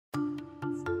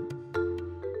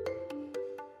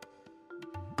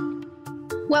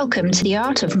Welcome to The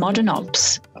Art of Modern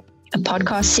Ops, a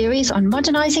podcast series on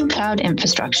modernizing cloud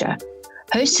infrastructure.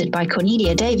 Hosted by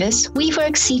Cornelia Davis,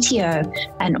 Weaveworks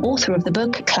CTO and author of the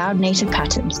book Cloud Native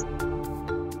Patterns.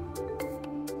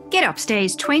 GitOps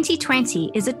Days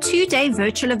 2020 is a two-day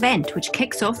virtual event which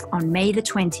kicks off on May the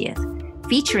 20th,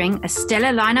 featuring a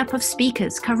stellar lineup of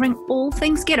speakers covering all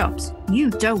things GitOps you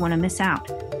don't want to miss out.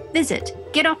 Visit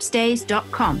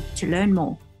gitopsdays.com to learn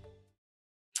more.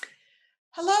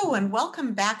 Hello, and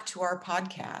welcome back to our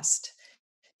podcast.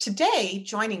 Today,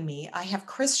 joining me, I have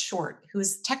Chris Short, who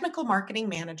is Technical Marketing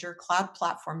Manager, Cloud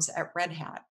Platforms at Red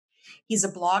Hat. He's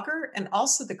a blogger and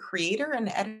also the creator and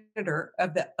editor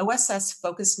of the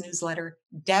OSS-focused newsletter,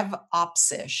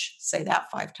 DevOps-ish. Say that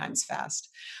 5 times fast.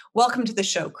 Welcome to the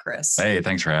show, Chris. Hey,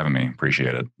 thanks for having me.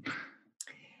 Appreciate it.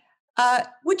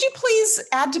 Would you please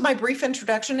add to my brief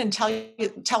introduction and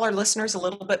tell our listeners a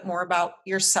little bit more about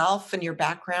yourself and your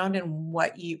background and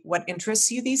what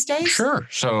interests you these days? Sure.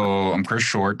 So I'm Chris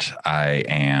Short. I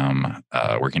am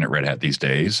working at Red Hat these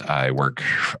days. I work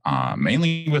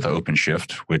mainly with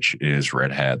OpenShift, which is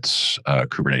Red Hat's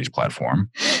Kubernetes platform.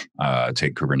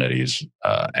 Take Kubernetes,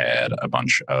 add a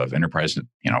bunch of enterprise,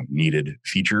 needed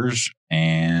features,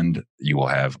 and you will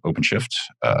have OpenShift.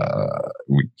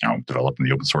 We, developed in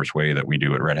the open source way that we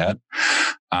do at Red Hat.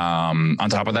 On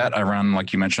top of that, I run,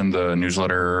 like you mentioned, the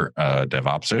newsletter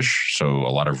DevOps-ish. So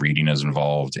a lot of reading is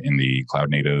involved in the cloud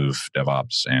native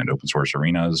DevOps and open source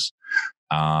arenas.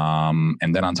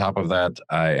 And then on top of that,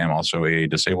 I am also a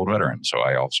disabled veteran. So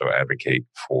I also advocate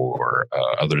for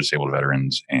other disabled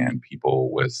veterans and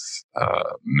people with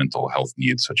mental health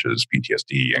needs such as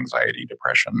PTSD, anxiety,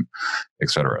 depression,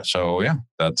 etc. So yeah,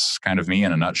 that's kind of me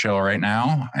in a nutshell right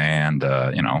now. And,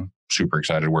 super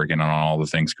excited working on all the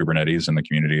things Kubernetes in the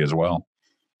community as well.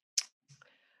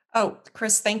 Oh,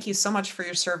 Chris, thank you so much for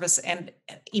your service, and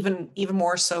even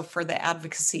more so for the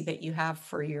advocacy that you have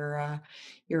for your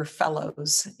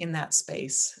fellows in that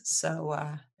space. So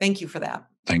thank you for that.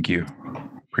 Thank you.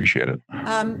 Appreciate it.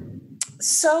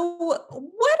 So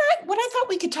what I thought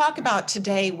we could talk about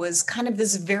today was kind of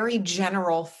this very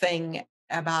general thing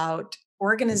about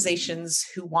organizations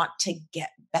who want to get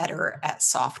better at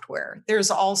software. There's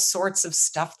all sorts of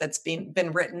stuff that's been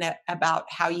written about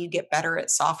how you get better at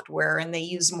software, and they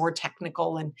use more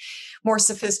technical and more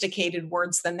sophisticated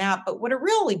words than that. But what it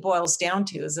really boils down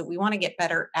to is that we want to get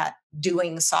better at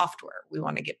doing software. We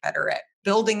want to get better at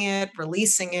building it,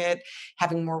 releasing it,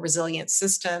 having more resilient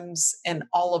systems, and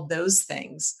all of those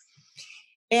things.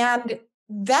 And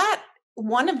that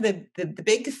one of the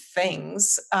big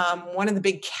things, one of the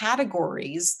big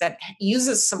categories that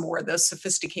uses some more of those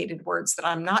sophisticated words that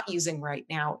I'm not using right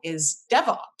now is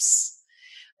DevOps.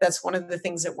 That's one of the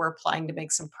things that we're applying to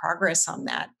make some progress on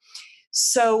that.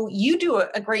 So you do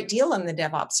a great deal in the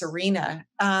DevOps arena.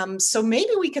 So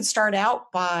maybe we could start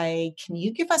out by, can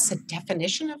you give us a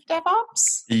definition of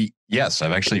DevOps? Yes,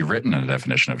 I've actually written a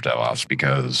definition of DevOps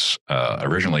because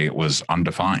originally it was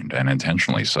undefined and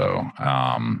intentionally so.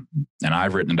 And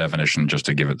I've written a definition just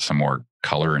to give it some more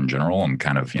color in general and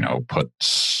kind of, put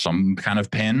some kind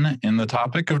of pin in the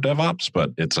topic of DevOps.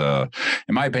 But it's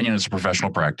in my opinion, it's a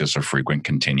professional practice of frequent,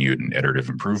 continued, and iterative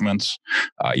improvements.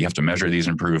 You have to measure these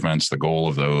improvements. The goal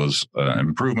of those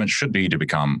improvements should be to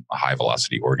become a high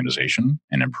velocity organization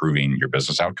and improving your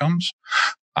business outcomes.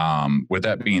 With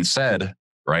that being said,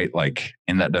 right, like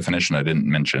in that definition, I didn't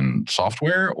mention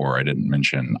software, or I didn't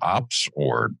mention ops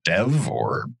or dev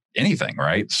or anything,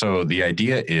 right? So the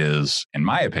idea is, in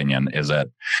my opinion, is that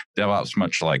DevOps,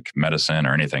 much like medicine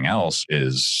or anything else,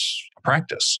 is a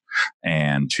practice.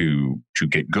 And to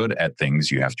get good at things,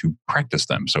 you have to practice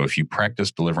them. So if you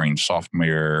practice delivering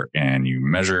software and you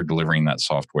measure delivering that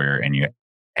software and you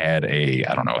add a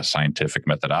scientific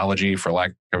methodology, for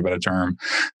lack of a better term,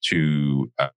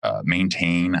 to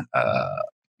maintain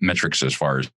metrics as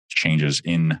far as changes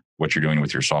in what you're doing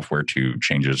with your software to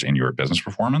changes in your business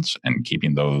performance, and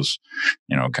keeping those,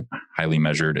 highly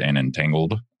measured and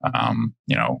entangled,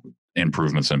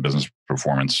 improvements in business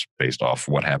performance based off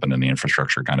what happened in the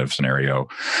infrastructure kind of scenario,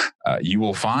 you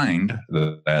will find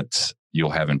that you'll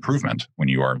have improvement when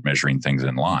you are measuring things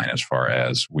in line as far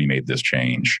as, we made this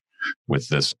change with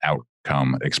this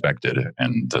outcome expected,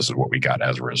 and this is what we got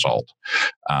as a result.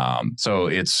 So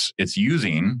it's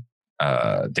using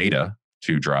data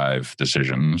to drive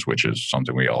decisions, which is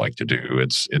something we all like to do.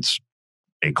 It's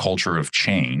a culture of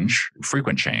change,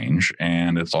 frequent change,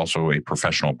 and it's also a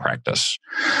professional practice.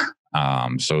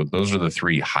 So those are the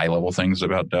 3 high-level things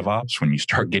about DevOps. When you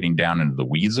start getting down into the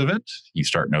weeds of it, you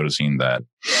start noticing that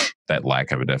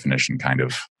lack of a definition kind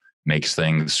of makes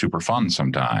things super fun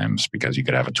sometimes because you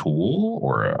could have a tool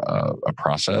or a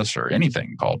process or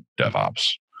anything called DevOps.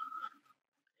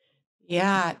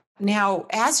 Yeah. Now,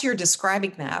 as you're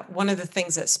describing that, one of the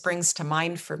things that springs to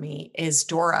mind for me is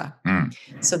DORA.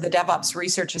 So the DevOps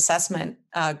Research Assessment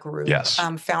Group, Yes.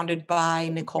 Founded by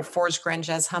Nicole Forsgren,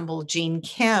 Jez Humble, Gene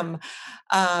Kim.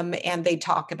 And they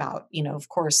talk about, of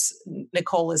course,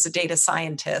 Nicole is a data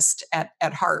scientist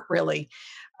at heart, really.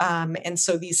 And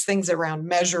so these things around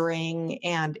measuring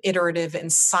and iterative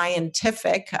and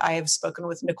scientific, I have spoken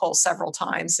with Nicole several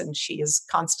times, and she is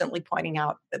constantly pointing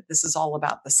out that this is all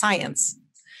about the science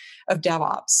of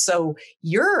DevOps. So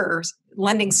you're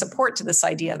lending support to this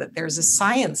idea that there's a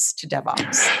science to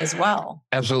DevOps as well.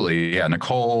 Absolutely. Yeah. I'm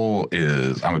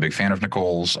a big fan of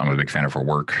Nicole's. I'm a big fan of her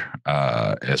work.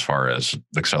 As far as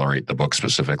Accelerate, the book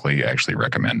specifically, I actually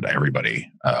recommend everybody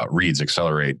reads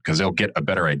Accelerate because they'll get a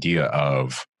better idea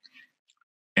of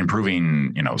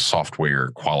improving,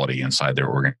 software quality inside their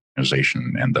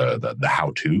organization and the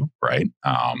how-to, right?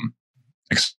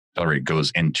 Accelerate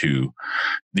goes into,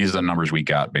 these are the numbers we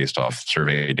got based off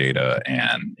survey data,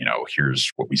 and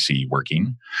here's what we see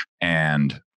working.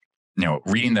 And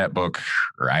reading that book,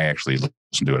 or I actually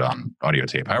listen to it on audio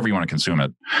tape, however you want to consume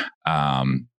it,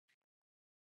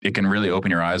 it can really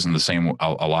open your eyes in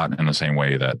a lot in the same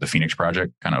way that the Phoenix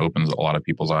Project kind of opens a lot of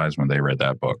people's eyes when they read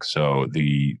that book. So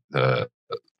the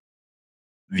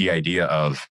idea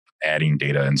of adding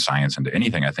data and science into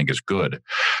anything, I think, is good.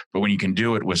 But when you can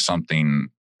do it with something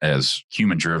as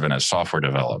human-driven as software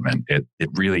development, it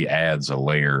really adds a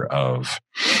layer of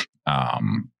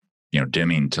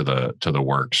dimming to the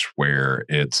works where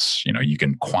it's, you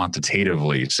can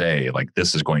quantitatively say, like,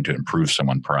 this is going to improve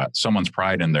someone's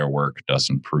pride in their work,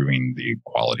 thus improving the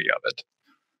quality of it.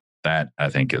 That, I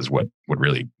think, is what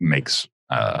really makes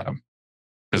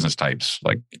business types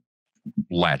like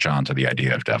latch on to the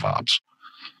idea of DevOps.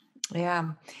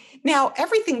 Yeah. Now,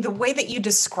 everything, the way that you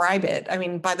describe it, I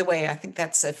mean, by the way, I think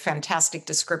that's a fantastic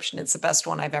description. It's the best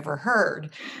one I've ever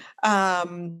heard.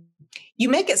 You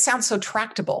make it sound so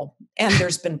tractable, and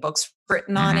there's been books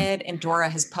written on it, and Dora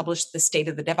has published the State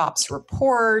of the DevOps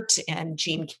report, and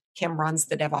Gene Kim runs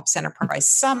the DevOps Enterprise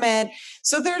Summit.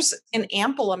 So there's an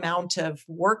ample amount of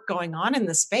work going on in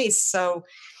the space. So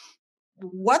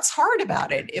what's hard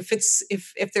about it? If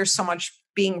there's so much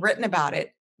being written about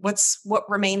it, what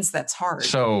remains that's hard?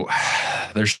 So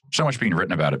there's so much being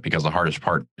written about it because the hardest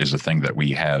part is the thing that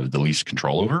we have the least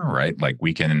control over, right? Like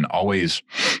we can always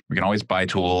buy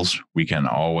tools. We can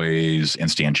always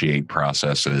instantiate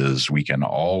processes. We can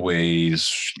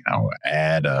always,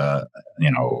 add a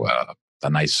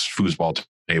nice foosball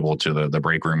table to the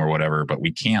break room or whatever, but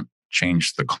we can't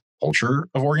change the culture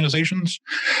of organizations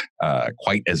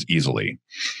quite as easily.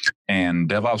 And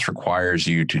DevOps requires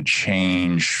you to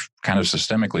change kind of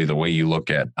systemically the way you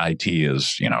look at IT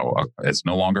is, it's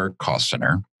no longer a cost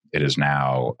center. It is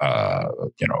now, a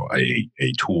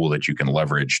tool that you can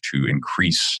leverage to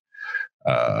increase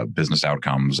business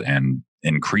outcomes and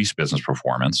increase business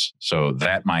performance. So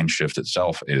that mind shift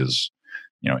itself is,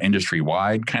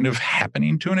 industry-wide kind of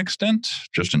happening to an extent,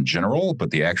 just in general,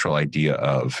 but the actual idea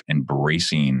of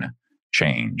embracing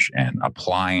change and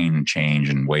applying change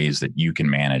in ways that you can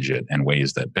manage it and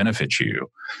ways that benefit you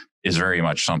is very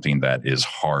much something that is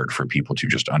hard for people to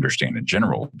just understand in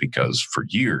general, because for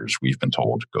years we've been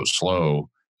told to go slow,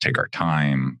 take our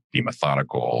time, be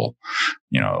methodical,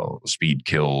 speed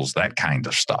kills, that kind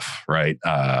of stuff, right?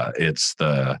 It's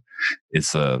the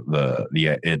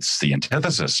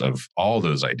antithesis of all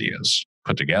those ideas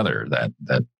put together that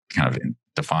kind of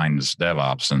defines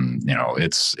DevOps. And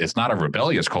it's not a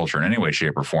rebellious culture in any way,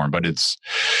 shape, or form, but it's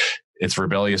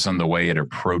rebellious in the way it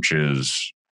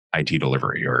approaches IT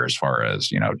delivery, or as far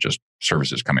as just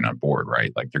services coming on board,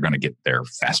 right? Like they're going to get there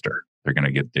faster. They're going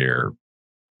to get there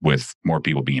with more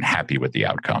people being happy with the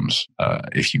outcomes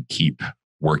if you keep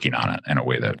working on it in a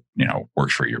way that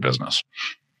works for your business.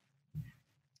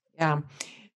 Yeah,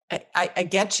 I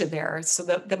get you there. So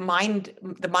the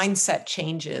mindset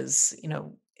changes,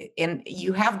 and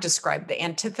you have described the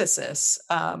antithesis.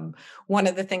 One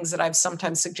of the things that I've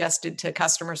sometimes suggested to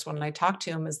customers when I talk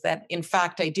to them is that, in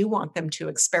fact, I do want them to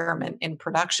experiment in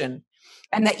production.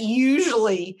 And that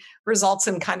usually results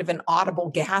in kind of an audible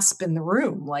gasp in the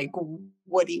room. Like,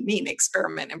 what do you mean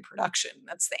experiment in production?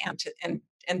 That's the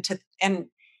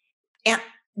and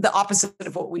the opposite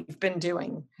of what we've been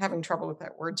doing. Having trouble with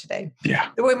that word today. Yeah.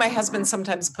 The way my husband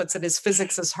sometimes puts it is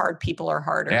physics is hard, people are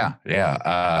harder. Yeah.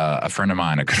 A good friend of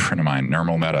mine,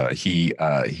 Nirmal Mehta,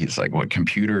 he's like, what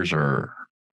computers are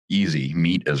easy,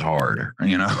 meat is hard, So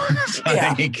Yeah,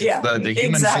 I think yeah, the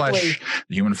exactly.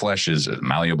 human flesh is a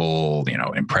malleable,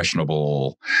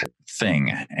 impressionable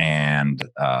thing. And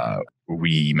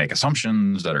we make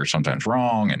assumptions that are sometimes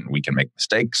wrong, and we can make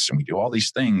mistakes, and we do all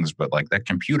these things, but like that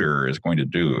computer is going to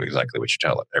do exactly what you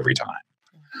tell it every time.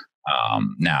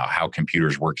 Now, how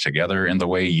computers work together in the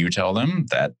way you tell them,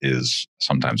 that is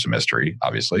sometimes a mystery,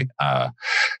 obviously.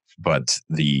 But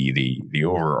the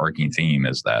overarching theme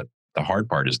is that the hard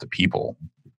part is the people.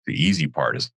 The easy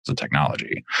part is the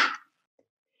technology.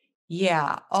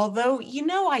 Yeah. Although,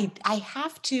 I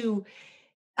have to,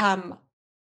 um,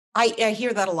 I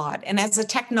hear that a lot. And as a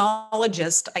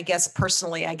technologist, I guess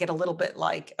personally, I get a little bit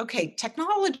like, okay,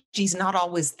 technology is not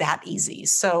always that easy.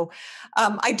 So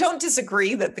I don't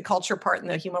disagree that the culture part and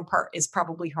the human part is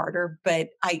probably harder,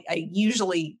 but I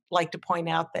usually like to point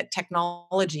out that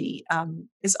technology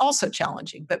is also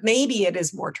challenging, but maybe it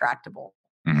is more tractable.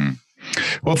 Mm-hmm.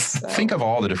 Well, think So, of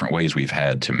all the different ways we've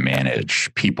had to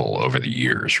manage people over the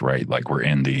years, right? Like we're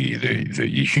in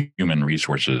the human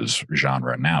resources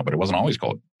genre now, but it wasn't always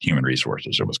called human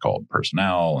resources. It was called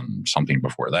personnel, and something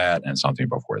before that, and something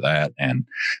before that. And,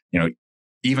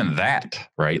 even that,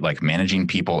 right? Like managing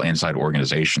people inside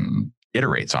organization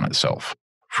iterates on itself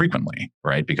frequently,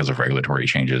 right? Because of regulatory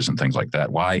changes and things like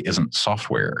that. Why isn't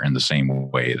software in the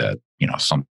same way that,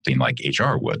 something like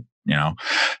HR would?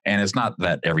 And it's not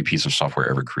that every piece of software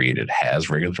ever created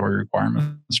has regulatory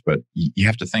requirements, but you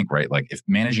have to think, right? Like if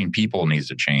managing people needs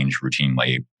to change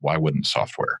routinely, why wouldn't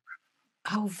software?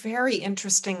 oh, very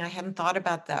interesting. I hadn't thought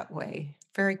about that way.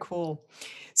 Very cool.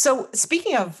 So,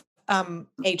 speaking of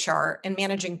HR and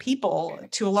managing people,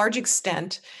 to a large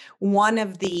extent, one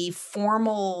of the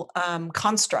formal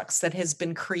constructs that has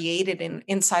been created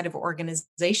inside of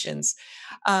organizations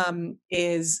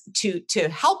is to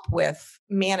help with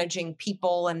managing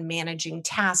people and managing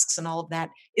tasks and all of that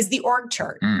is the org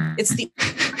chart. It's the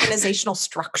organizational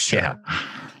structure. Yeah.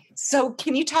 So,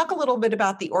 can you talk a little bit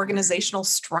about the organizational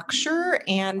structure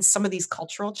and some of these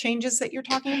cultural changes that you're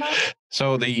talking about?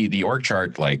 So the org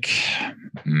chart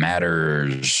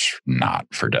matters not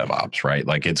for DevOps, right?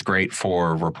 Like it's great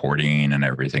for reporting and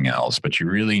everything else, but you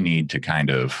really need to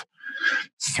kind of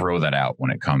throw that out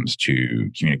when it comes to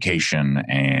communication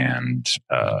and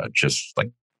just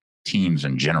like teams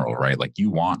in general, right? Like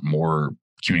you want more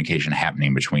communication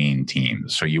happening between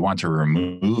teams. So you want to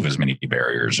remove as many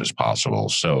barriers as possible.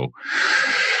 So,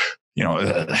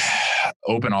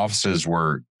 open offices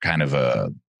were kind of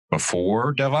a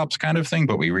before DevOps kind of thing,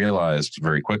 but we realized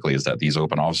very quickly is that these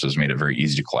open offices made it very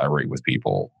easy to collaborate with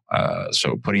people.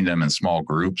 So putting them in small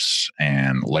groups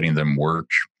and letting them work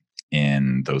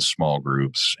in those small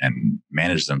groups and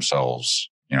manage themselves,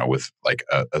 with like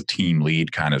a team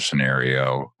lead kind of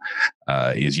scenario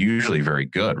is usually very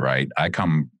good, right? I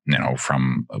come,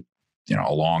 from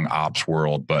a long ops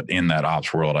world, but in that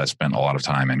ops world, I spent a lot of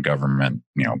time in government,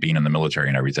 being in the military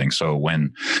and everything. So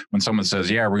when someone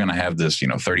says, yeah, we're going to have this,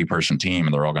 30-person team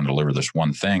and they're all going to deliver this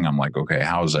one thing, I'm like, okay,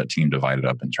 how is that team divided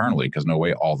up internally? Because no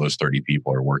way all those 30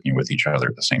 people are working with each other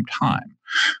at the same time.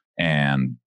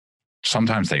 And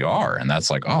sometimes they are. And that's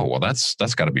like, oh, well, that's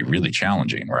got to be really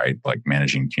challenging, right? Like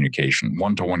managing communication,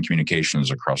 one-to-one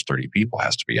communications across 30 people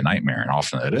has to be a nightmare. And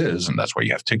often it is. And that's why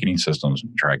you have ticketing systems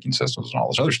and tracking systems and all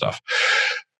this other stuff.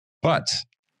 But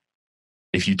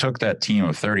if you took that team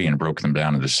of 30 and broke them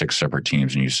down into 6 separate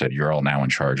teams and you said, you're all now in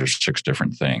charge of 6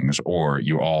 different things, or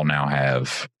you all now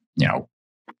have,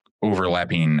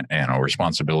 overlapping,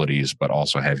 responsibilities, but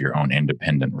also have your own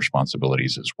independent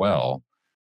responsibilities as well,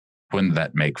 wouldn't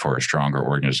that make for a stronger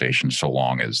organization so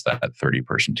long as that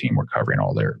 30-person team were covering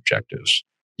all their objectives?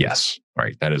 Yes,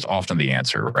 right. That is often the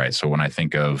answer, right? So when I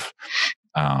think of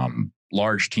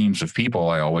large teams of people,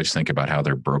 I always think about how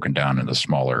they're broken down into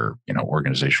smaller,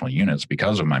 organizational units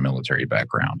because of my military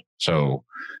background. So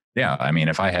yeah, I mean,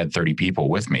 if I had 30 people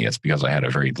with me, it's because I had a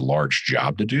very large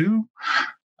job to do.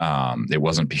 It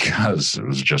wasn't because it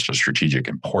was just a strategic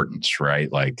importance,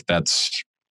 right? Like that's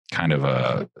kind of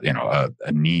a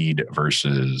need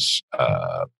versus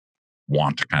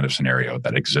want kind of scenario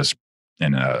that exists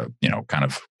in a kind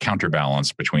of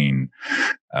counterbalance between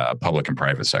public and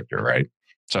private sector, right?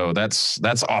 So that's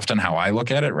often how I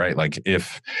look at it, right? Like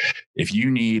if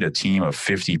you need a team of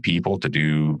 50 people to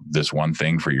do this one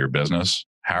thing for your business,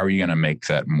 how are you going to make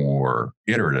that more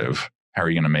iterative? How are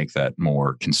you going to make that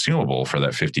more consumable for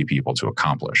that 50 people to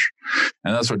accomplish?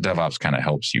 And that's what DevOps kind of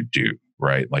helps you do,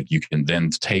 right? Like you can then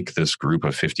take this group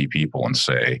of 50 people and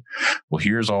say, well,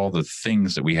 here's all the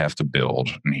things that we have to build.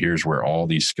 And here's where all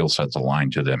these skill sets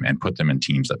align to them and put them in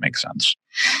teams that make sense.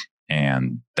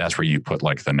 And that's where you put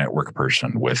like the network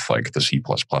person with like the C++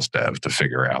 dev to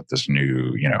figure out this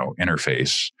new,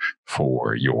 interface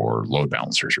for your load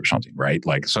balancers or something, right?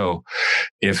 Like, so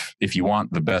if you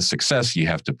want the best success, you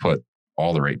have to put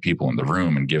all the right people in the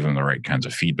room and give them the right kinds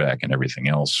of feedback and everything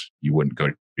else. You wouldn't go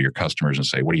to your customers and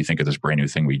say, what do you think of this brand new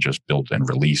thing we just built and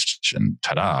released, and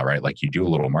ta-da, right? Like, you do a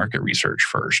little market research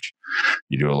first.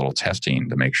 You do a little testing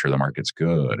to make sure the market's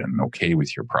good and okay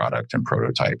with your product and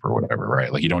prototype or whatever,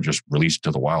 right? Like, you don't just release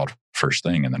to the wild first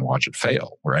thing and then watch it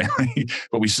fail, right?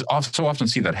 But we so often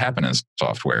see that happen in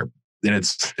software. And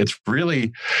it's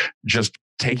really just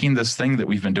taking this thing that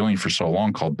we've been doing for so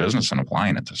long called business and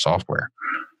applying it to software.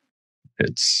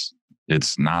 It's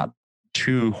not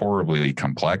too horribly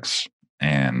complex,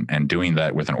 and doing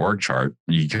that with an org chart,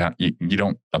 you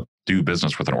don't do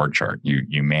business with an org chart.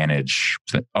 You manage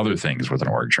other things with an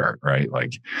org chart, right?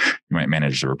 Like, you might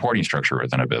manage the reporting structure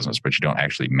within a business, but you don't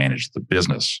actually manage the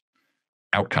business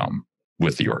outcome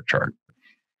with the org chart.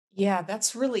 Yeah,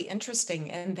 that's really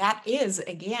interesting. And that is,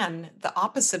 again, the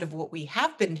opposite of what we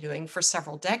have been doing for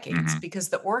several decades, because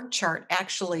the org chart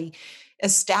actually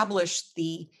established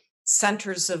the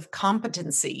centers of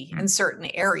competency in certain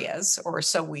areas, or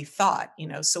so we thought.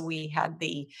 So we had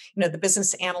the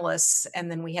business analysts,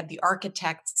 and then we had the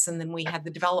architects, and then we had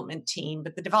the development team.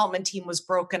 But the development team was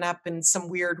broken up in some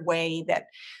weird way that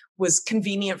was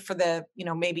convenient for the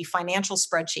maybe financial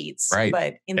spreadsheets, right?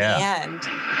 But in the end,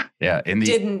 You're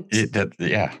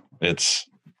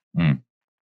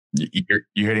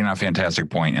hitting on a fantastic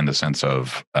point in the sense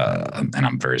of, and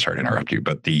I'm very sorry to interrupt you,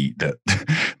 but the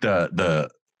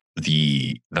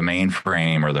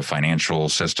mainframe or the financial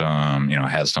system,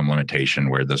 has some limitation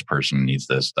where this person needs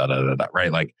this,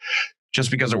 right? Like,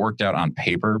 just because it worked out on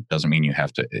paper doesn't mean you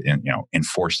have to,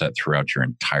 enforce that throughout your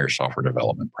entire software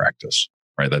development practice,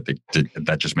 right?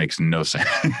 That just makes no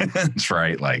sense,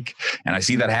 right? Like, and I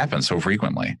see that happen so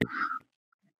frequently.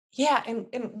 Yeah, and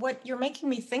what you're making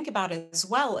me think about as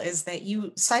well is that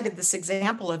you cited this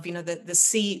example of the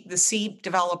C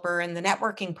developer and the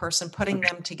networking person putting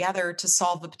them together to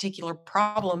solve a particular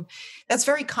problem. That's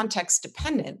very context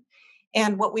dependent.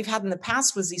 And what we've had in the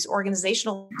past was these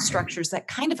organizational structures that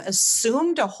kind of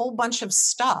assumed a whole bunch of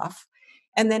stuff,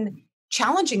 and then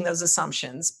challenging those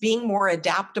assumptions, being more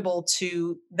adaptable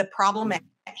to the problem at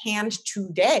hand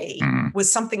today was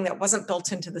something that wasn't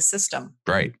built into the system.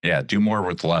 Right. Yeah. Do more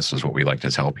with less is what we like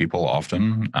to tell people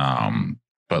often.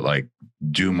 But like,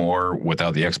 do more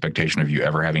without the expectation of you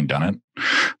ever having done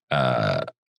it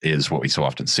is what we so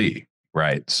often see.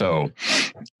 Right. So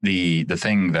the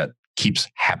thing that keeps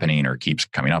happening or keeps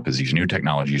coming up is these new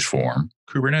technologies form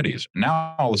Kubernetes.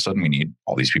 Now, all of a sudden, we need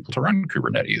all these people to run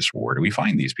Kubernetes. Where do we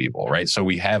find these people? Right. So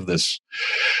we have this,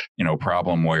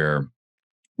 problem where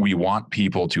we want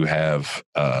people to have,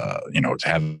 to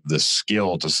have the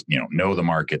skill to, know the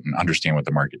market and understand what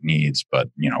the market needs. But,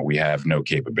 we have no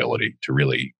capability to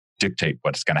really dictate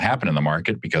what's going to happen in the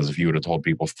market, because if you would have told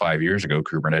people 5 years ago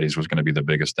Kubernetes was going to be the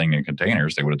biggest thing in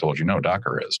containers, they would have told you, no,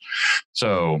 Docker is.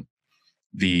 So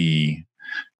the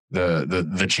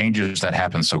changes that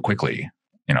happen so quickly,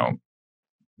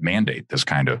 mandate this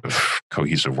kind of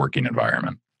cohesive working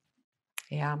environment.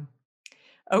 Yeah.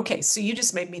 Okay, so you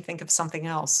just made me think of something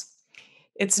else.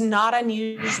 It's not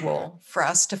unusual for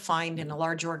us to find in a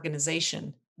large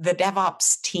organization the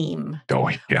DevOps team. Oh,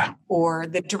 yeah. Or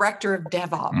the director of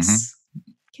DevOps.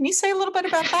 Can you say a little bit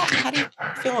about that? How do you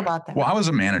feel about that? Well, I was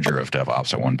a manager of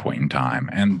DevOps at one point in time,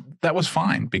 and that was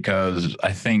fine, because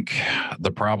I think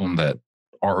the problem that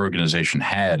our organization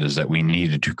had is that we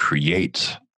needed to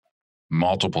create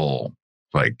multiple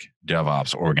like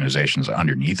DevOps organizations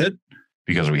underneath it,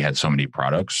 because we had so many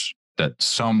products that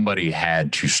somebody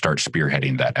had to start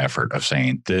spearheading that effort of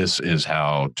saying, this is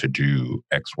how to do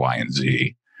X, Y, and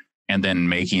Z, and then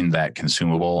making that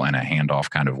consumable in a handoff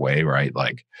kind of way, right?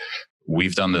 Like,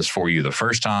 we've done this for you the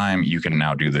first time. You can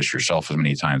now do this yourself as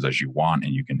many times as you want,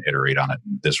 and you can iterate on it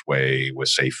this way with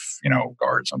safe,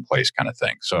 guards in place kind of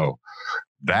thing. So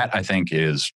that, I think,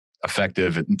 is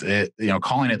effective.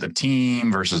 Calling it the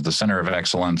team versus the center of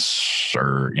excellence,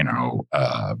 or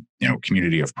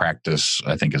community of practice,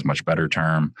 I think is much better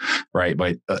term, right?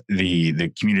 But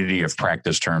the community of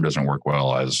practice term doesn't work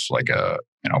well as like a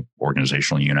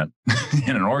organizational unit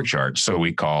in an org chart. So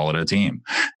we call it a team,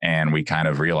 and we kind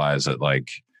of realize that like,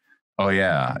 oh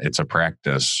yeah, it's a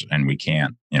practice, and we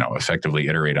can't effectively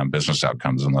iterate on business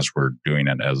outcomes unless we're doing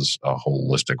it as a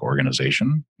holistic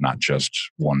organization, not just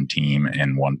one team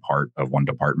in one part of one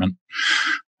department.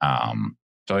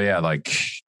 So yeah, like,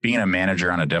 being a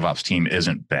manager on a DevOps team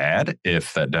isn't bad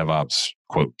if that DevOps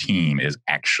quote team is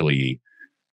actually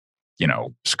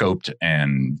scoped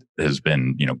and has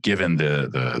been, given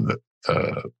the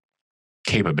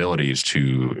capabilities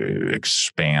to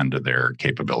expand their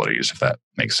capabilities, if that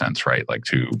makes sense, right? Like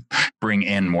to bring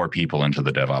in more people into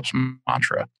the DevOps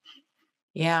mantra.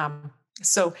 Yeah.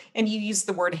 So, and you use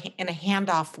the word in a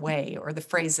handoff way, or the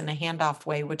phrase in a handoff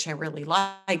way, which I really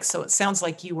like. So it sounds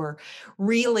like you were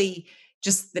really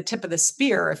just the tip of the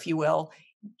spear, if you will,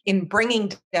 in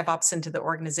bringing DevOps into the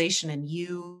organization, and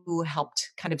you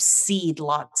helped kind of seed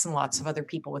lots and lots of other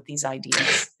people with these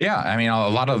ideas. Yeah. I mean,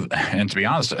 and to be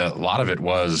honest, a lot of it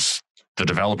was the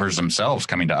developers themselves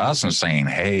coming to us and saying,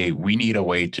 hey, we need a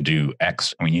way to do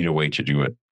X, and we need a way to do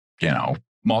it,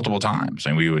 multiple times.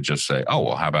 And we would just say, oh,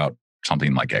 well, how about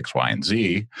something like X, Y, and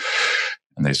Z?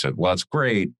 And they said, well, that's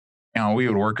great. We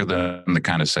would work with them to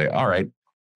kind of say, all right,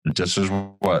 this is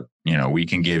what, we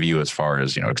can give you as far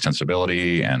as,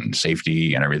 extensibility and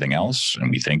safety and everything else. And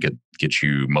we think it gets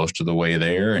you most of the way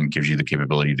there and gives you the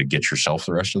capability to get yourself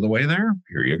the rest of the way there.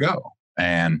 Here you go.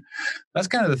 And that's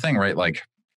kind of the thing, right? Like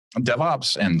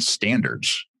DevOps and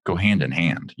standards go hand in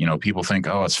hand. People think,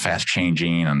 oh, it's fast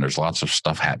changing and there's lots of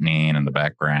stuff happening in the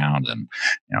background and,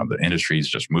 the industry is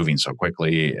just moving so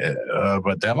quickly.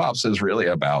 But DevOps is really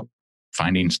about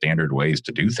finding standard ways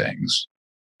to do things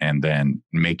and then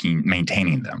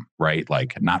maintaining them, right?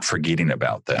 Like not forgetting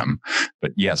about them.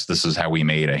 But yes, this is how we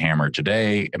made a hammer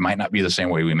today. It might not be the same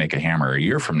way we make a hammer a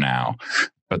year from now,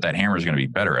 but that hammer is going to be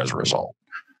better as a result.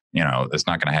 It's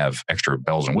not going to have extra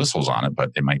bells and whistles on it,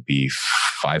 but it might be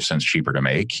 5 cents cheaper to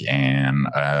make and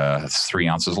 3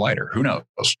 ounces lighter. Who knows?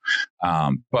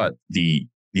 But the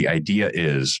idea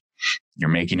is you're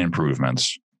making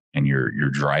improvements and you're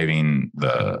driving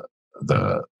the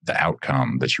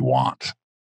outcome that you want,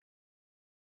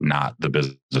 not the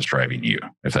business driving you,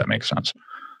 if that makes sense.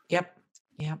 Yep,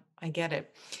 I get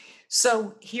it.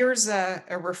 So here's a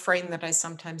refrain that I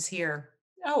sometimes hear.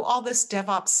 Oh, all this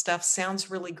DevOps stuff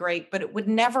sounds really great, but it would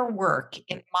never work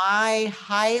in my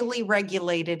highly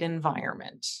regulated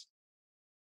environment.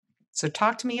 So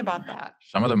talk to me about that.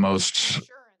 Some of the most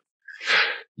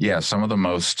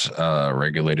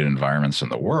regulated environments in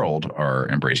the world are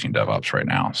embracing DevOps right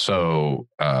now. So,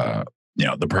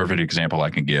 the perfect example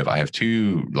I can give, I have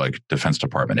 2 Defense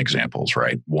Department examples,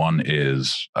 right? One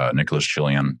is Nicholas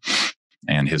Chillian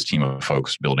and his team of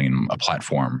folks building a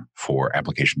platform for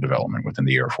application development within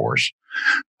the Air Force.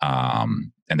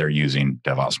 And they're using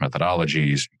DevOps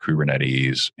methodologies,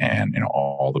 Kubernetes, and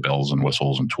all the bells and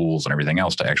whistles and tools and everything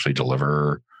else to actually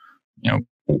deliver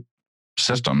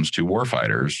systems to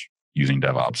warfighters using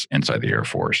DevOps inside the Air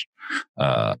Force.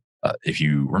 If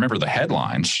you remember the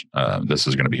headlines, this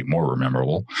is going to be more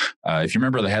memorable. If you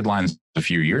remember the headlines a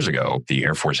few years ago, the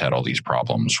Air Force had all these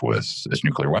problems with its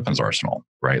nuclear weapons arsenal,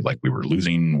 right? Like we were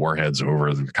losing warheads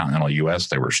over the continental U.S.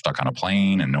 They were stuck on a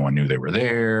plane and no one knew they were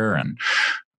there. And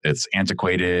it's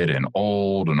antiquated and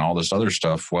old and all this other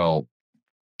stuff. Well,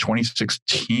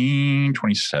 2016,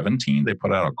 2017, they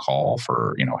put out a call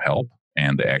for, help.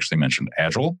 And they actually mentioned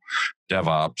Agile,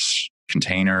 DevOps,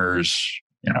 containers,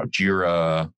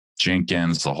 Jira,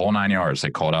 Jenkins, the whole 9 yards.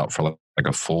 They called out for like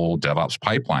a full DevOps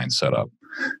pipeline setup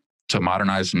to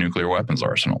modernize the nuclear weapons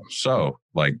arsenal. So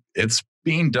it's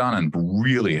being done in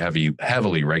really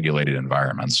heavily regulated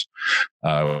environments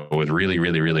with really,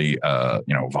 really, really,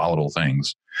 volatile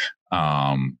things.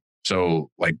 So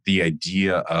the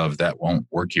idea of that won't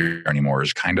work here anymore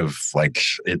is kind of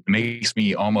it makes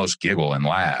me almost giggle and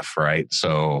laugh, right?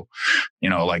 So,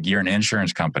 you're an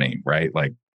insurance company, right?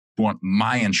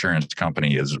 My insurance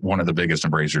company is one of the biggest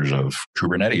embracers of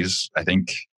Kubernetes, I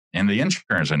think, in the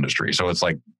insurance industry. So it's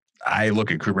I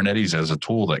look at Kubernetes as a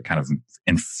tool that kind of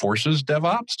enforces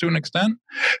DevOps to an extent.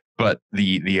 But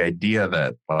the idea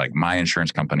that my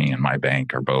insurance company and my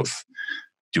bank are both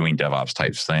doing DevOps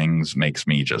types things makes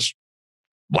me just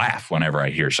laugh whenever I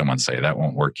hear someone say that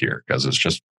won't work here, because it's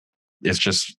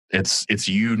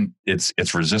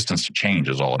resistance to change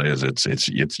is all it is.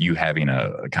 It's you having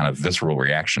a kind of visceral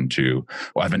reaction to,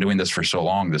 well, I've been doing this for so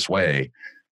long this way,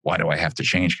 why do I have to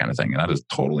change, kind of thing. And that is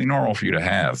totally normal for you to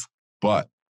have. But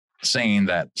saying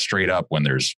that straight up when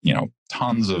there's,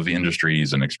 tons of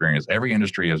industries and experience, every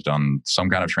industry has done some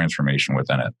kind of transformation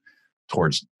within it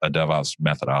towards a DevOps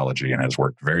methodology and has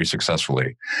worked very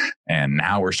successfully. And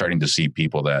now we're starting to see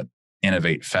people that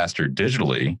innovate faster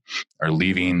digitally are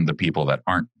leaving the people that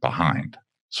aren't behind.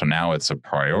 So now it's a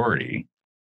priority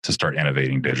to start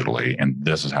innovating digitally. And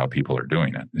this is how people are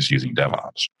doing it, is using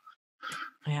DevOps.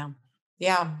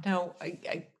 Yeah. No,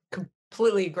 I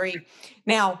Completely agree.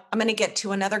 Now, I'm going to get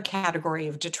to another category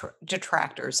of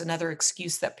detractors, another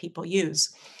excuse that people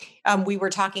use. We were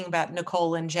talking about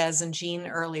Nicole and Jez and Jean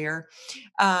earlier.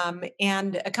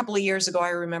 And a couple of years ago, I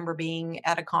remember being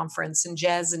at a conference and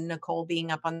Jez and Nicole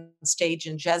being up on stage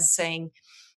and Jez saying,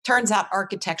 turns out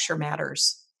architecture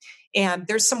matters. And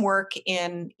there's some work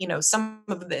in, some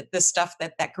of the stuff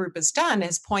that group has done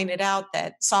has pointed out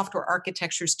that software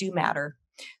architectures do matter.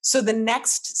 So the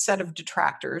next set of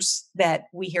detractors that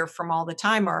we hear from all the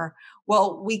time are,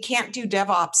 well, we can't do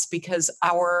DevOps because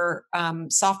our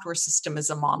software system is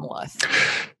a monolith.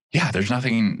 Yeah, there's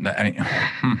nothing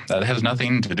that has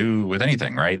nothing to do with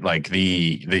anything, right? Like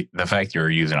the fact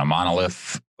you're using a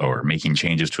monolith or making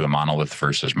changes to a monolith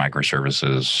versus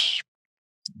microservices.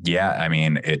 Yeah, I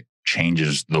mean, it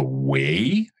changes the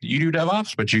way you do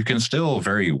DevOps, but you can still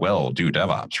very well do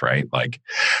DevOps, right? Like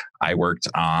I worked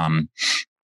on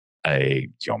a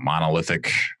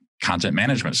monolithic content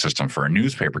management system for a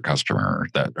newspaper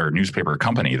newspaper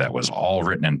company that was all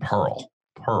written in Perl.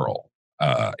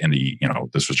 In the,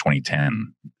 this was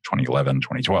 2010, 2011,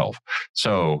 2012.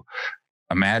 So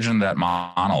imagine that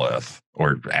monolith,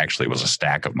 or actually it was a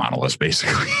stack of monoliths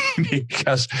basically,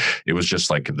 because it was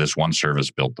just like this one service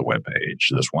built the web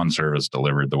page. This one service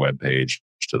delivered the web page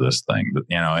to this thing,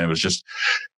 and it was just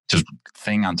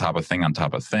thing on top of thing on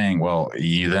top of thing. Well,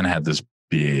 you then had this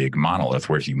big monolith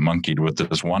where if you monkeyed with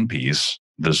this one piece,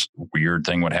 this weird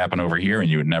thing would happen over here and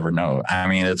you would never know. I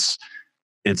mean,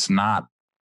 it's not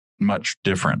much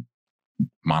different,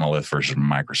 monolith versus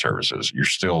microservices. You're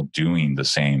still doing the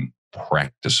same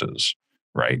practices,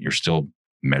 right? You're still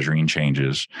measuring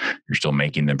changes. You're still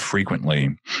making them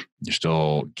frequently. You're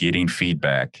still getting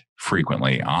feedback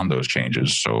frequently on those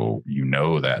changes. So you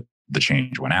know that the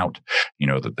change went out, you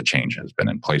know that the change has been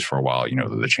in place for a while, you know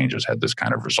that the changes had this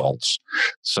kind of results.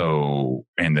 So,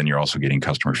 and then you're also getting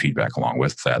customer feedback along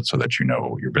with that so that you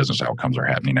know your business outcomes are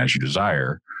happening as you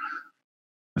desire.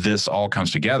 This all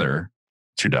comes together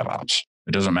to DevOps.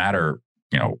 It doesn't matter,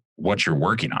 what you're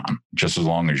working on, just as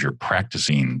long as you're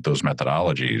practicing those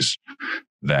methodologies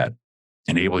that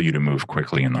enable you to move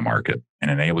quickly in the market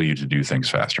and enable you to do things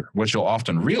faster. What you'll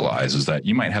often realize is that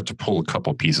you might have to pull a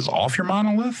couple pieces off your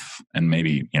monolith and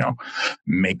maybe,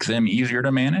 make them easier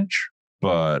to manage.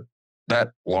 But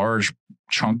that large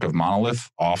chunk of monolith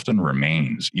often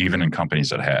remains, even in companies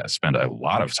that spend a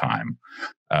lot of time,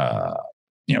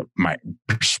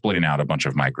 splitting out a bunch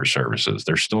of microservices.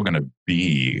 There's still going to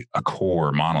be a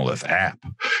core monolith app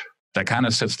that kind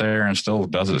of sits there and still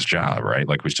does its job, right?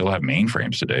 Like we still have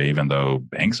mainframes today, even though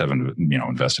banks haven't,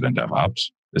 invested in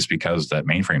DevOps. It's because that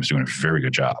mainframe is doing a very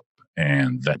good job.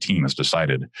 And that team has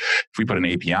decided if we put an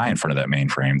API in front of that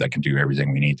mainframe that can do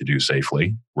everything we need to do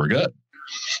safely, we're good.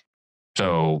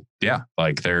 So yeah,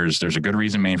 like there's a good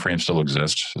reason mainframes still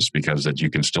exist. It's because that you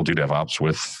can still do DevOps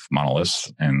with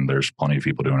monoliths, and there's plenty of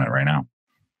people doing it right now.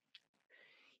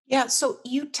 Yeah, so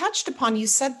you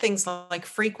said things like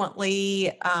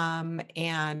frequently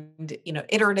and,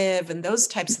 iterative and those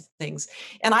types of things.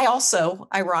 And I also,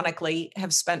 ironically,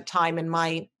 have spent time in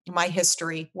my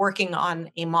history working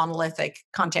on a monolithic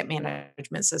content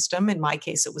management system. In my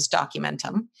case, it was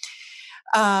Documentum.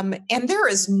 And there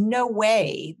is no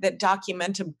way that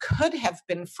Documentum could have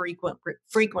been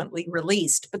frequently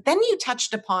released. But then you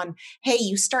touched upon, hey,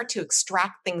 you start to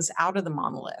extract things out of the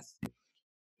monolith.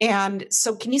 And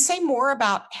so can you say more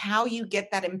about how you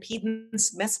get that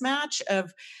impedance mismatch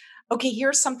of, okay,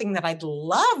 here's something that I'd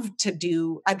love to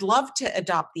do. I'd love to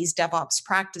adopt these DevOps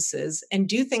practices and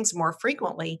do things more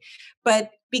frequently.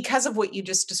 But because of what you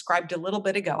just described a little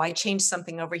bit ago, I changed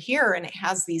something over here and it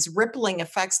has these rippling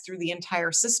effects through the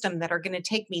entire system that are going to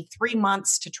take me 3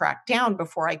 months to track down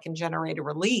before I can generate a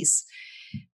release.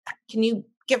 Can you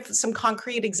give some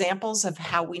concrete examples of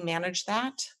how we manage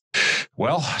that?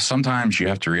 Well, sometimes you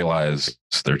have to realize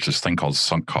there's this thing called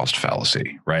sunk cost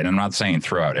fallacy, right? And I'm not saying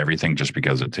throw out everything just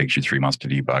because it takes you 3 months to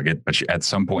debug it, but at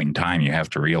some point in time, you have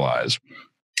to realize,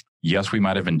 yes, we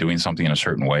might have been doing something in a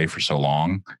certain way for so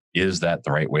long. Is that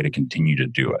the right way to continue to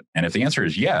do it? And if the answer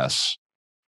is yes,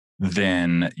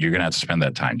 then you're going to have to spend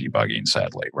that time debugging,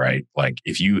 sadly, right? Like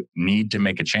if you need to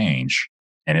make a change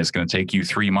and it's going to take you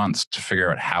 3 months to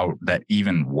figure out how that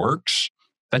even works,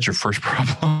 that's your first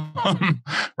problem,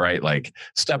 right? Like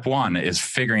step one is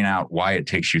figuring out why it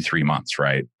takes you 3 months,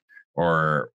 right?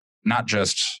 Or not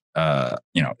just,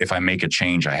 if I make a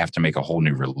change, I have to make a whole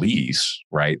new release,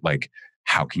 right? Like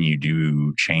how can you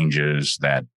do changes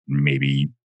that maybe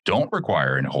don't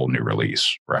require a whole new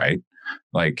release, right?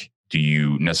 Like, do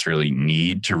you necessarily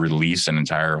need to release an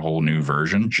entire whole new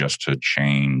version just to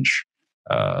change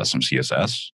some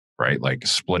CSS, right? Like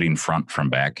splitting front from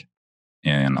back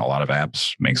in a lot of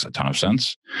apps makes a ton of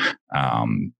sense.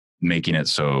 Making it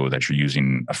so that you're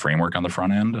using a framework on the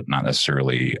front end, not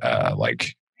necessarily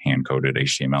like hand-coded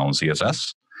HTML and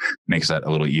CSS, makes that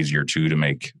a little easier too to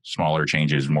make smaller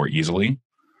changes more easily.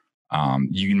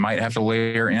 You might have to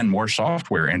layer in more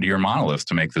software into your monolith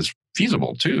to make this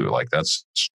feasible too. Like that's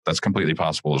completely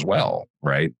possible as well,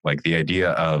 right? Like the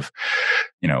idea of,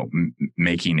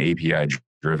 making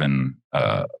API-driven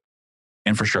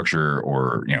infrastructure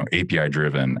or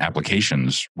API-driven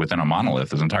applications within a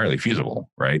monolith is entirely feasible,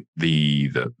 right? The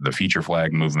feature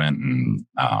flag movement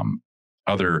and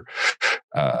other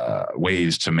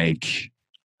ways to make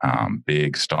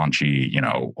big,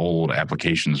 staunchy, old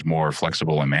applications more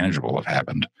flexible and manageable have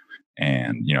happened.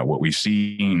 And, what we've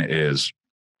seen is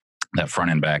that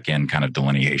front end, back end kind of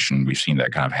delineation. We've seen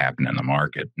that kind of happen in the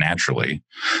market naturally.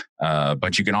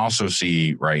 But you can also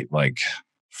see, right, like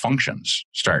functions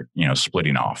start,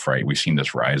 splitting off, right? We've seen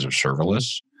this rise of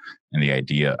serverless and the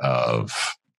idea of,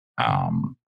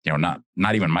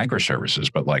 not even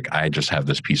microservices, but like I just have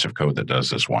this piece of code that does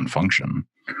this one function.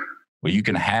 Well, you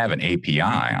can have an API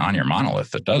on your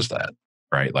monolith that does that,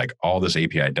 right? Like all this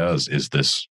API does is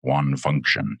this one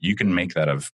function. You can make that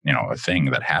a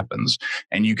thing that happens,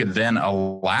 and you could then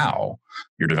allow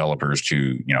your developers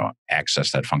to,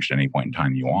 access that function at any point in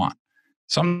time you want.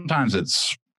 Sometimes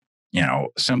it's,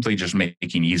 simply just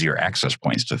making easier access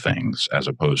points to things as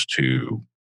opposed to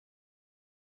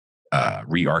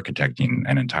re-architecting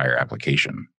an entire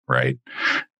application, right?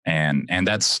 And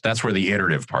that's where the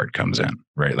iterative part comes in,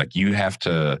 right? Like you have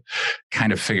to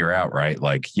kind of figure out, right?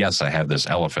 Like, yes, I have this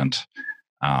elephant,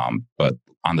 but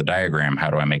on the diagram, how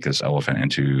do I make this elephant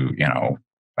into,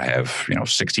 I have,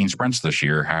 16 sprints this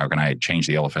year. How can I change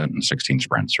the elephant in 16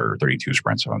 sprints or 32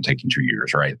 sprints if I'm taking 2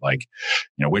 years, right? Like,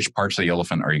 which parts of the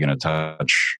elephant are you going to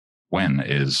touch when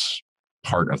is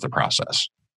part of the process,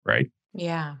 right?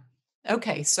 Yeah.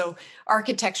 Okay. So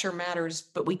architecture matters,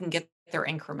 but we can get there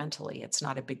incrementally. It's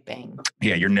not a big bang.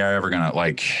 Yeah. You're never going to,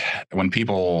 like, when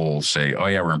people say, oh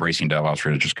yeah, we're embracing DevOps,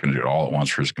 we're just going to do it all at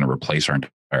once. We're just going to replace our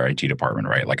entire IT department,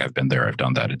 right? Like I've been there, I've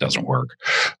done that. It doesn't work.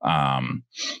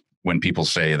 When people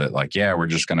say that, like, yeah, we're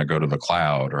just going to go to the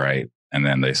cloud, right? And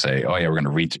then they say, oh yeah, we're going to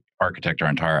re-architect our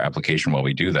entire application while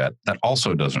we do that. That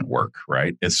also doesn't work,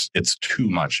 right? It's too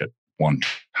much at one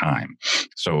time.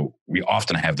 So we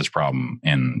often have this problem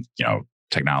in,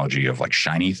 technology of like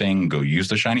shiny thing, go use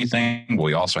the shiny thing. But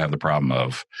we also have the problem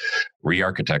of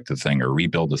re-architect the thing or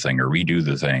rebuild the thing or redo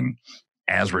the thing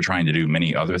as we're trying to do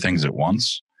many other things at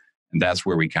once. And that's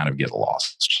where we kind of get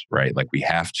lost, right? Like we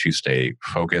have to stay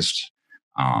focused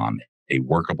on a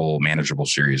workable, manageable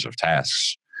series of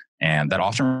tasks. And that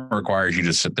often requires you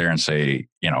to sit there and say,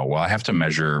 well, I have to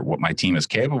measure what my team is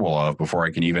capable of before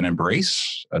I can even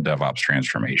embrace a DevOps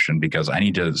transformation, because I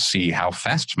need to see how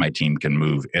fast my team can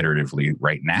move iteratively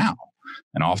right now.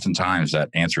 And oftentimes that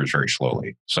answer is very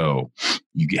slowly. So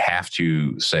you have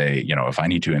to say, if I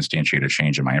need to instantiate a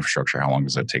change in my infrastructure, how long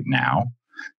does that take now?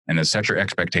 And then set your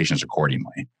expectations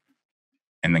accordingly.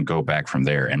 And then go back from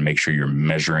there and make sure you're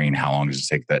measuring how long does it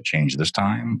take that change this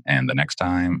time and the next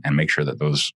time, and make sure that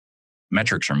those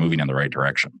metrics are moving in the right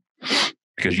direction.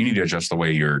 Because you need to adjust the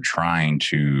way you're trying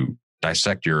to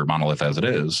dissect your monolith as it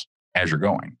is as you're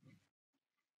going.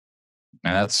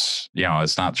 And that's,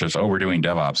 it's not just, we're doing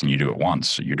DevOps and you do it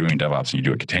once. You're doing DevOps and you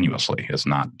do it continuously. It's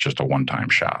not just a one-time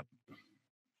shot.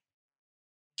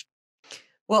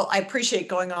 Well, I appreciate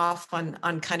going off on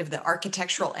kind of the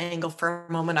architectural angle for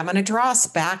a moment. I'm going to draw us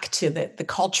back to the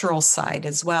cultural side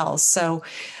as well. So,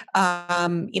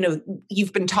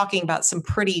 you've been talking about some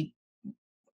pretty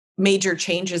major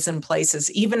changes in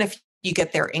places, even if you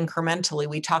get there incrementally.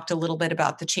 We talked a little bit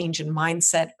about the change in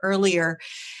mindset earlier,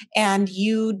 and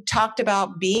you talked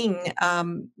about being, a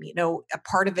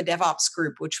part of a DevOps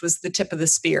group, which was the tip of the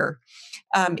spear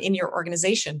in your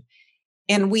organization.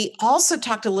 And we also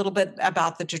talked a little bit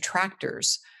about the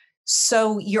detractors.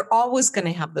 So you're always going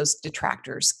to have those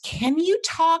detractors. Can you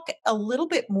talk a little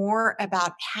bit more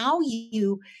about how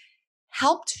you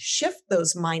helped shift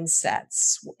those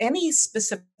mindsets? Any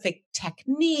specific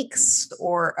techniques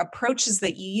or approaches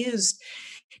that you used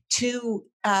to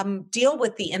deal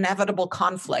with the inevitable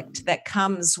conflict that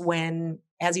comes when,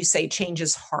 as you say, change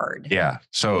is hard? Yeah.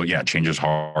 So change is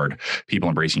hard. People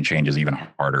embracing change is even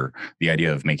harder. The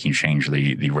idea of making change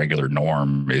the regular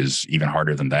norm is even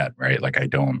harder than that, right? Like I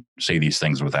don't say these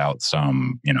things without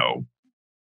some,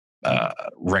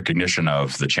 recognition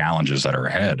of the challenges that are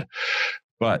ahead.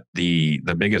 But the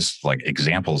biggest like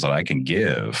examples that I can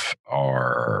give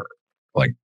are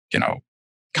like,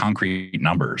 concrete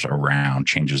numbers around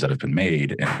changes that have been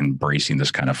made and embracing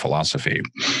this kind of philosophy.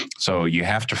 So you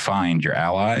have to find your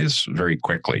allies very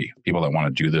quickly. People that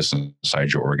want to do this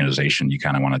inside your organization, you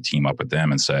kind of want to team up with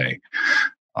them and say,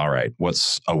 all right,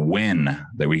 what's a win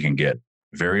that we can get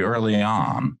very early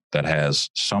on that has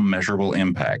some measurable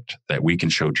impact that we can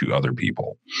show to other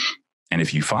people? And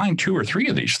if you find 2 or 3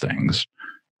 of these things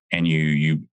and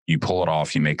you pull it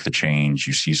off, you make the change,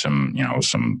 you see some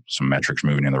metrics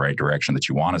moving in the right direction that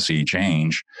you want to see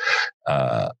change,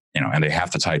 and they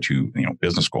have to tie to,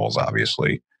 business goals,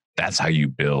 obviously. That's how you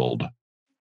build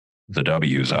the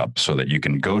W's up so that you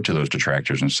can go to those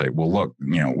detractors and say, well, look,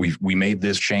 we made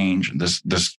this change,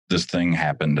 this thing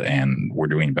happened and we're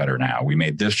doing better now. We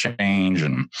made this change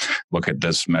and look at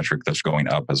this metric that's going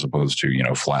up as opposed to,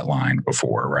 flatlined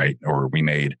before, right? Or we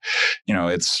made,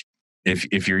 it's,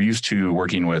 if you're used to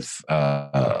working with,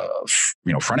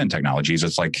 front-end technologies,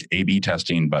 it's like A/B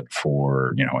testing, but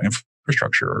for,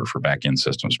 infrastructure or for back-end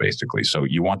systems, basically. So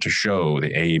you want to show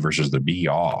the A versus the B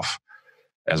off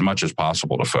as much as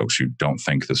possible to folks who don't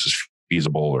think this is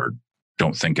feasible or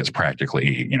don't think it's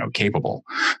practically, capable.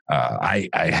 I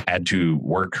had to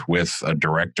work with a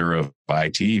director of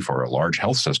IT for a large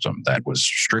health system that was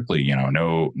strictly,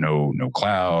 no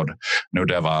cloud, no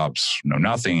DevOps, no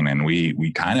nothing. And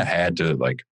we kind of had to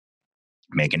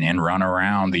make an end run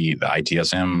around the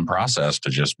ITSM process to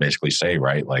just basically say,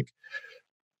 right,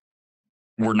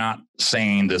 we're not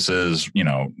saying this is,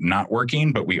 not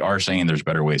working, but we are saying there's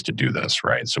better ways to do this,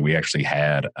 right? So we actually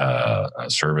had a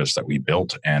service that we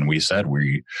built, and we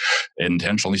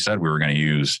intentionally said we were going to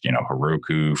use,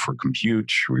 Heroku for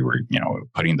compute. We were,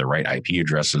 putting the right IP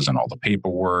addresses and all the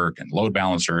paperwork and load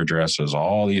balancer addresses,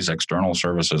 all these external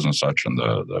services and such. And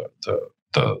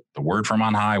the word from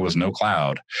on high was no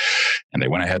cloud, and they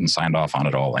went ahead and signed off on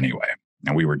it all anyway.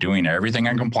 And we were doing everything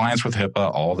in compliance with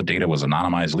HIPAA. All the data was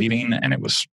anonymized leaving, and it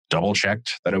was double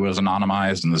checked that it was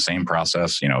anonymized in the same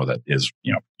process, that is,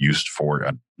 used for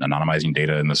anonymizing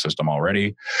data in the system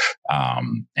already.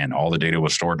 And all the data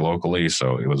was stored locally.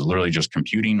 So it was literally just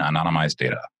computing anonymized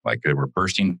data. They were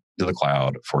bursting to the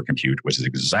cloud for compute, which is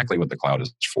exactly what the cloud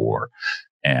is for.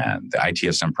 And the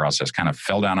ITSM process kind of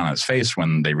fell down on its face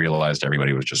when they realized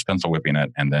everybody was just pencil whipping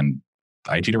it. And then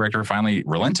the IT director finally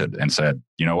relented and said,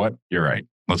 you know what, you're right.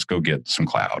 Let's go get some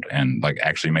cloud, and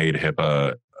actually made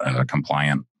HIPAA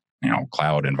compliant,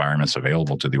 cloud environments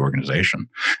available to the organization.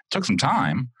 It took some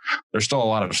time. There's still a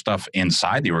lot of stuff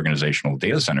inside the organizational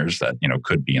data centers that,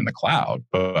 could be in the cloud,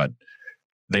 but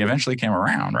they eventually came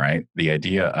around, right? The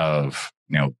idea of,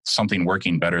 something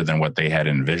working better than what they had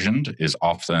envisioned is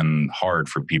often hard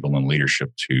for people in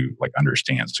leadership to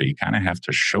understand. So you kind of have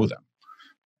to show them.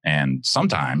 And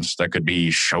sometimes that could be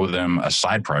show them a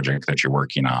side project that you're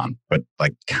working on, but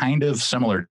kind of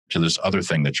similar to this other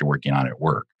thing that you're working on at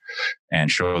work, and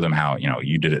show them how,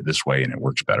 you did it this way and it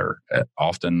works better.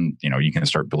 Often, you can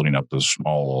start building up those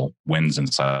small wins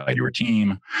inside your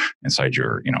team, inside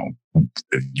your,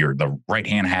 the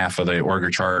right-hand half of the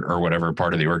org chart or whatever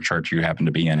part of the org chart you happen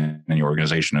to be in your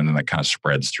organization. And then that kind of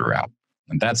spreads throughout.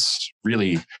 And that's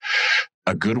really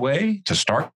a good way to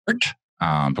start.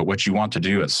 But what you want to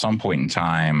do at some point in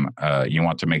time, you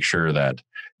want to make sure that,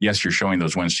 yes, you're showing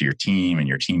those wins to your team and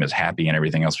your team is happy and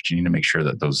everything else, but you need to make sure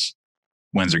that those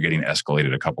wins are getting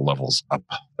escalated a couple levels up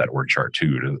that org chart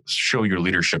too, to show your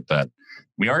leadership that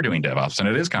we are doing DevOps and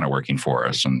it is kind of working for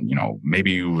us. And,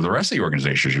 maybe the rest of the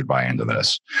organization should buy into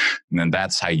this. And then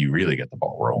that's how you really get the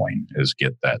ball rolling, is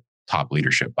get that top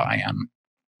leadership buy-in.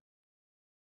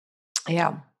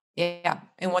 Yeah.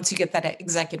 And once you get that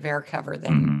executive air cover,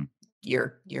 then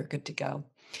you're good to go.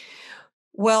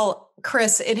 Well,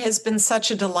 Chris, it has been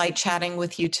such a delight chatting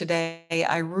with you today.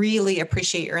 I really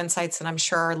appreciate your insights, and I'm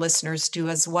sure our listeners do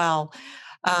as well.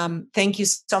 Thank you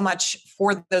so much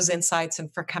for those insights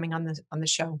and for coming on the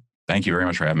show. Thank you very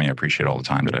much for having me. I appreciate all the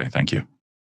time today. Thank you.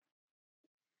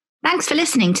 Thanks for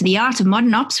listening to The Art of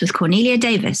Modern Ops with Cornelia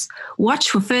Davis. Watch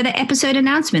for further episode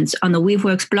announcements on the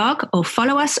Weaveworks blog or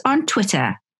follow us on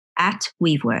Twitter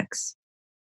 @Weaveworks.